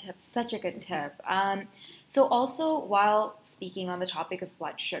love that tip. Such a good tip. So also, while speaking on the topic of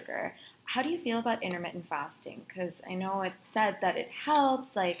blood sugar, how do you feel about intermittent fasting? Because I know it's said that it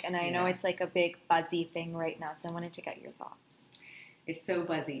helps, and I know it's a big buzzy thing right now, so I wanted to get your thoughts. It's so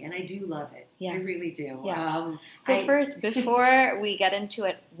buzzy, and I do love it. Yeah. I really do. Yeah. First, before we get into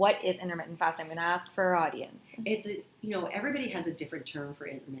it, what is intermittent fasting? I'm going to ask for our audience. It's everybody has a different term for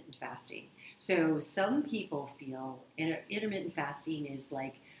intermittent fasting. So some people feel intermittent fasting is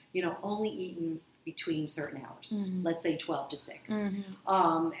only eating between certain hours. Let's say 12 to 6, and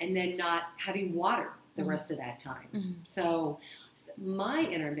then not having water the rest of that time. So my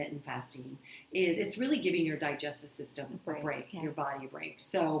intermittent fasting it's really giving your digestive system a break, your body a break.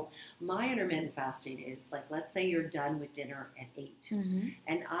 So my intermittent fasting is let's say you're done with dinner at 8,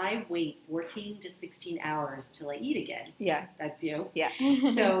 and I wait 14 to 16 hours till I eat again. Yeah. That's you. Yeah.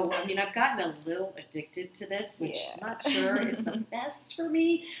 So, I've gotten a little addicted to this, which I'm not sure is the best for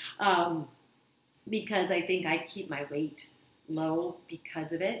me, because I think I keep my weight low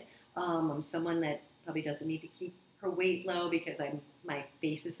because of it. I'm someone that probably doesn't need to keep her weight low because my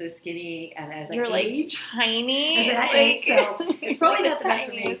face is so skinny, and as you're I age, tiny. As I age, so it's probably not the best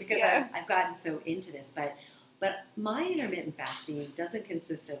for me tiniest, because I've gotten so into this. But my intermittent fasting doesn't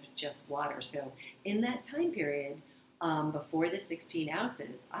consist of just water. So in that time period, before the 16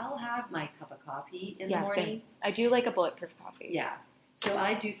 ounces, I'll have my cup of coffee in the morning. Same. I do like a bulletproof coffee. Yeah. So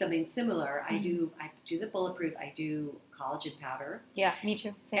I do something similar. I do the bulletproof. I do collagen powder. Yeah, me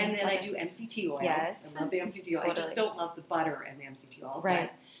too. Same. And then I do MCT oil. Yes. I love the MCT oil. Totally. I just don't love the butter and the MCT oil. Right.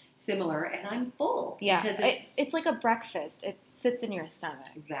 But similar, and I'm full. Yeah. Because it's like a breakfast. It sits in your stomach.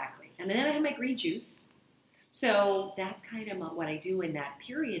 Exactly. And then I have my green juice. So that's kind of what I do in that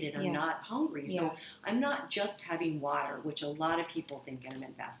period, and I'm not hungry. Yeah. So I'm not just having water, which a lot of people think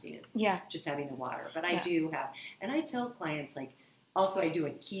intermittent fasting is just having the water. But I do have, and I tell clients, like, also I do a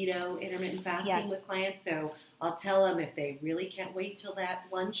keto intermittent fasting with clients. So I'll tell them if they really can't wait till that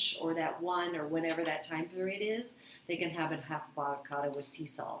lunch or that one or whatever that time period is, they can have a half of avocado with sea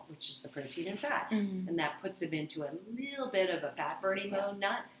salt, which is the protein and fat. And that puts them into a little bit of a fat burning mode.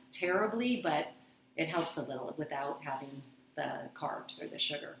 Not terribly, but it helps a little without having the carbs or the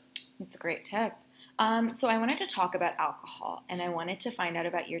sugar. That's a great tip. So I wanted to talk about alcohol, and I wanted to find out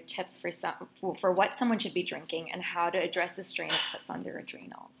about your tips for what someone should be drinking and how to address the strain it puts on their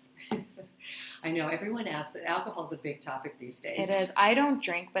adrenals. I know everyone asks. Alcohol is a big topic these days. It is. I don't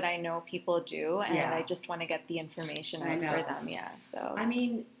drink, but I know people do, and I just want to get the information out for them. Yeah. So I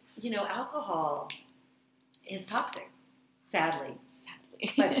mean, alcohol is toxic, sadly.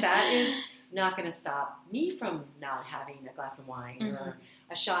 But that is not going to stop me from not having a glass of wine or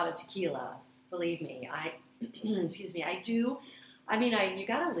a shot of tequila. Believe me, I do. I mean, you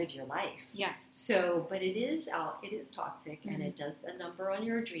got to live your life. Yeah. So, but it is toxic, and it does a number on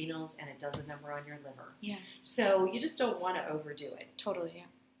your adrenals, and it does a number on your liver. Yeah. So you just don't want to overdo it. Totally.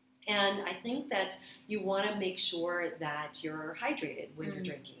 Yeah. And I think that you want to make sure that you're hydrated when you're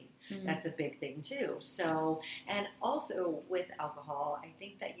drinking. That's a big thing too. So, and also with alcohol, I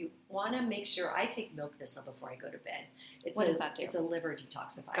think that you want to make sure, I take milk thistle before I go to bed. What does that do? It's a liver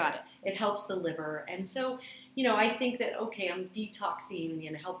detoxifier. Got it. It helps the liver. And so, I think that, okay, I'm detoxing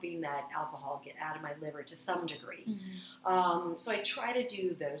and helping that alcohol get out of my liver to some degree. So I try to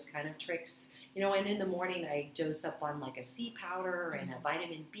do those kind of tricks, and in the morning I dose up on like a C powder and a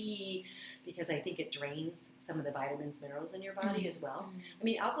vitamin B, because I think it drains some of the vitamins, minerals in your body as well. I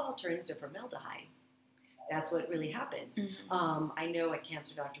mean, alcohol turns to formaldehyde. That's what really happens. I know a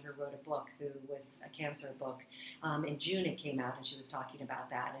cancer doctor who wrote a book, who was a cancer book. In June it came out, and she was talking about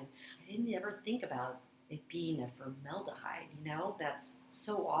that. And I didn't ever think about it being a formaldehyde. That's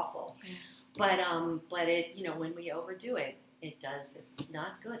so awful. But it, when we overdo it, it's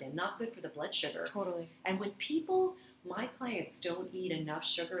not good, and not good for the blood sugar. Totally. And when my clients don't eat enough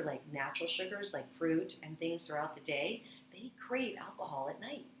sugar, like natural sugars, like fruit and things throughout the day, they crave alcohol at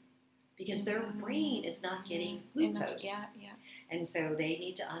night because their brain is not getting glucose. And so they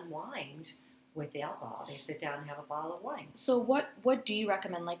need to unwind with the alcohol. They sit down and have a bottle of wine. So what do you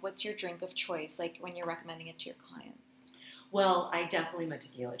recommend? Like, what's your drink of choice, like when you're recommending it to your clients? Well, I definitely am a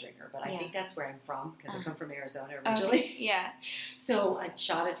tequila drinker, but I think that's where I'm from, because I come from Arizona originally. Okay. Yeah. So a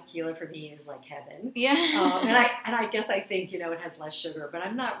shot of tequila for me is like heaven. Yeah. And I guess I think, it has less sugar, but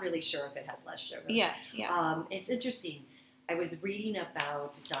I'm not really sure if it has less sugar. Yeah. Yeah. It's interesting. I was reading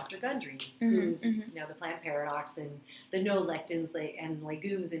about Dr. Gundry, who's, the plant paradox and the no lectins and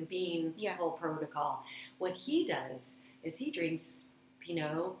legumes and beans whole protocol. What he does is he drinks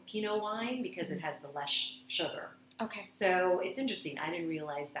Pinot wine because it has the less sugar. Okay. So it's interesting. I didn't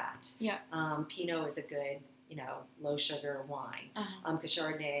realize that. Yeah. Pinot is a good, low sugar wine. Because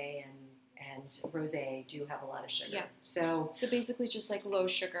Chardonnay and Rosé do have a lot of sugar. Yeah. So basically just like low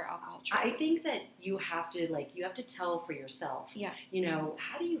sugar alcohol choices. I think that you have to tell for yourself. Yeah.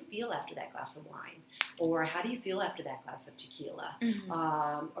 How do you feel after that glass of wine? Or how do you feel after that glass of tequila?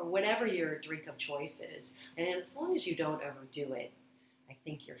 Or whatever your drink of choice is. And as long as you don't overdo it, I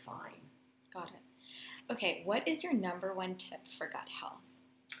think you're fine. Got it. Okay, what is your number one tip for gut health?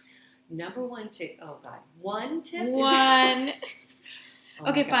 Number one tip? Oh, God. One tip? One.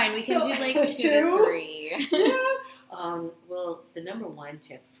 Okay, fine. We can do like two to three. Well, the number one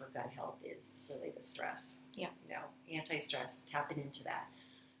tip for gut health is really the stress. Yeah. Anti-stress, tapping into that.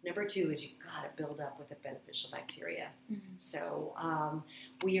 Number two is you got to build up with the beneficial bacteria. So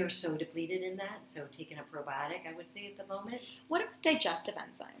we are so depleted in that. So taking a probiotic, I would say at the moment. What about digestive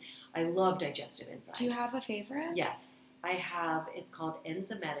enzymes? I love digestive enzymes. Do you have a favorite? Yes, I have. It's called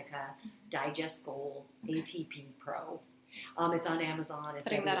Enzymatica Digest Gold ATP Pro. It's on Amazon. It's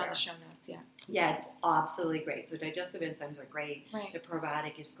putting everywhere. That on the show notes, yeah. Yeah, it's absolutely great. So digestive enzymes are great. Right. The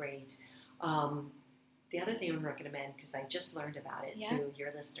probiotic is great. The other thing I would recommend, because I just learned about it to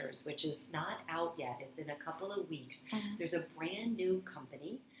your listeners, which is not out yet. It's in a couple of weeks. There's a brand new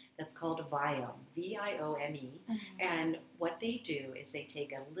company that's called Viome, Viome. And what they do is they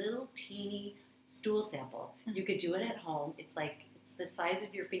take a little teeny stool sample. You could do it at home. It's the size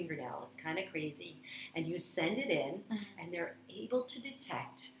of your fingernail. It's kind of crazy. And you send it in, and they're able to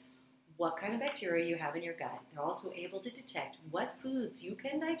detect what kind of bacteria you have in your gut. They're also able to detect what foods you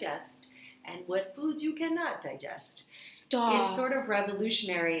can digest and what foods you cannot digest. Stop. It's sort of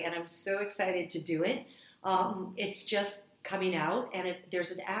revolutionary, and I'm so excited to do it. It's just coming out, and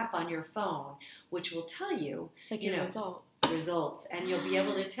there's an app on your phone which will tell you, like you your know, results, and you'll be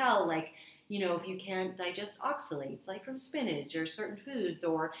able to tell, like, you know, if you can't digest oxalates, like from spinach or certain foods,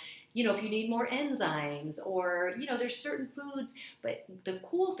 or, you know, if you need more enzymes, or, you know, there's certain foods. But the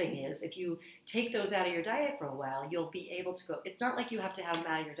cool thing is, if you take those out of your diet for a while, you'll be able to go, it's not like you have to have them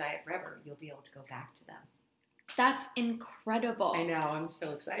out of your diet forever. You'll be able to go back to them. That's incredible. I know. I'm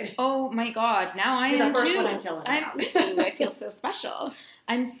so excited. Oh my God. Now I am the first too. one I'm telling about. I feel so special.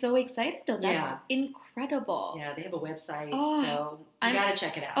 I'm so excited though. That's incredible. Yeah, they have a website, Oh, so you got to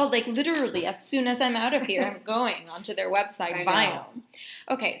check it out. Oh, like literally as soon as I'm out of here, I'm going onto their website, Vinyl.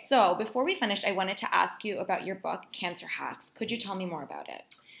 Okay, so before we finished, I wanted to ask you about your book, Cancer Hacks. Could you tell me more about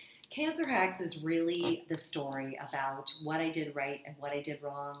it? Cancer Hacks is really the story about what I did right and what I did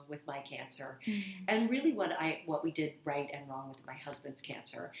wrong with my cancer, and really what we did right and wrong with my husband's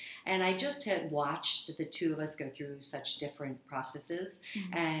cancer. And I just had watched the two of us go through such different processes,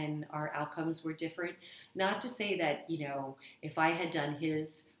 and our outcomes were different. Not to say that, you know, if I had done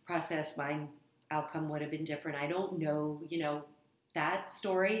his process, my outcome would have been different. I don't know, you know, that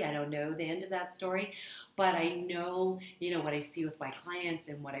story. I don't know the end of that story, but I know, you know, what I see with my clients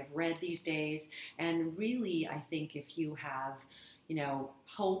and what I've read these days. And really, I think if you have, you know,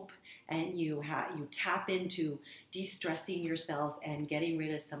 hope, and you tap into de-stressing yourself and getting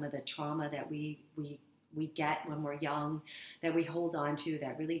rid of some of the trauma that we get when we're young, that we hold on to,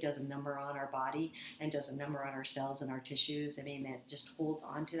 that really does a number on our body and does a number on our cells and our tissues. I mean, that just holds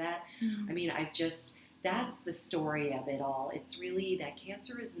on to that. I mean, that's the story of it all. It's really that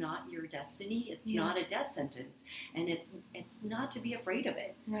cancer is not your destiny. It's not a death sentence. And it's not to be afraid of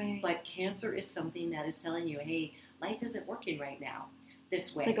it. Right. But cancer is something that is telling you, hey, life isn't working right now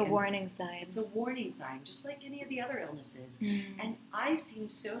this way. It's like a warning sign. It's a warning sign, just like any of the other illnesses. And I've seen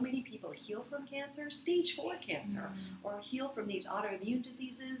so many people heal from cancer, stage 4 cancer, or heal from these autoimmune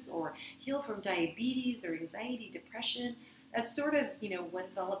diseases, or heal from diabetes or anxiety, depression. That's sort of, you know, what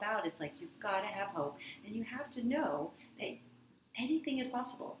it's all about. It's like, you've got to have hope, and you have to know that anything is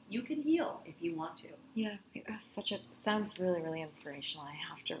possible. You can heal if you want to. Yeah, it sounds really, really inspirational. I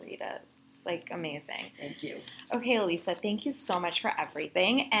have to read it. It's like amazing. Thank you. Okay, Elissa, thank you so much for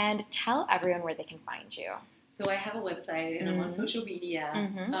everything, and tell everyone where they can find you. So I have a website, and I'm on social media,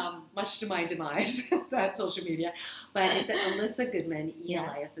 much to my demise, that social media. But it's at Elissa Goodman,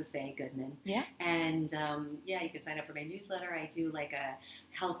 Elissa Goodman. Yeah. And, you can sign up for my newsletter. I do like a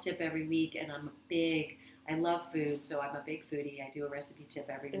health tip every week, and I love food, so I'm a big foodie. I do a recipe tip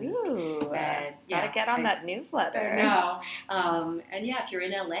every week. Ooh, and, gotta get on that newsletter. I know. And if you're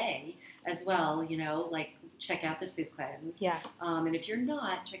in LA as well, you know, like, check out the soup cleanse. Yeah. And if you're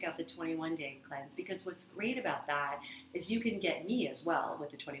not, check out the 21-day cleanse, because what's great about that is you can get me as well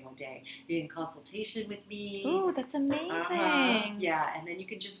with the 21-day. You can consultation with me. Ooh, that's amazing. Yeah, and then you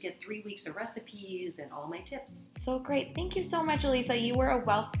can just get 3 weeks of recipes and all my tips. So great. Thank you so much, Elissa. You were a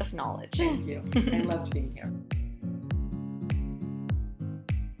wealth of knowledge. Thank you. I loved being here.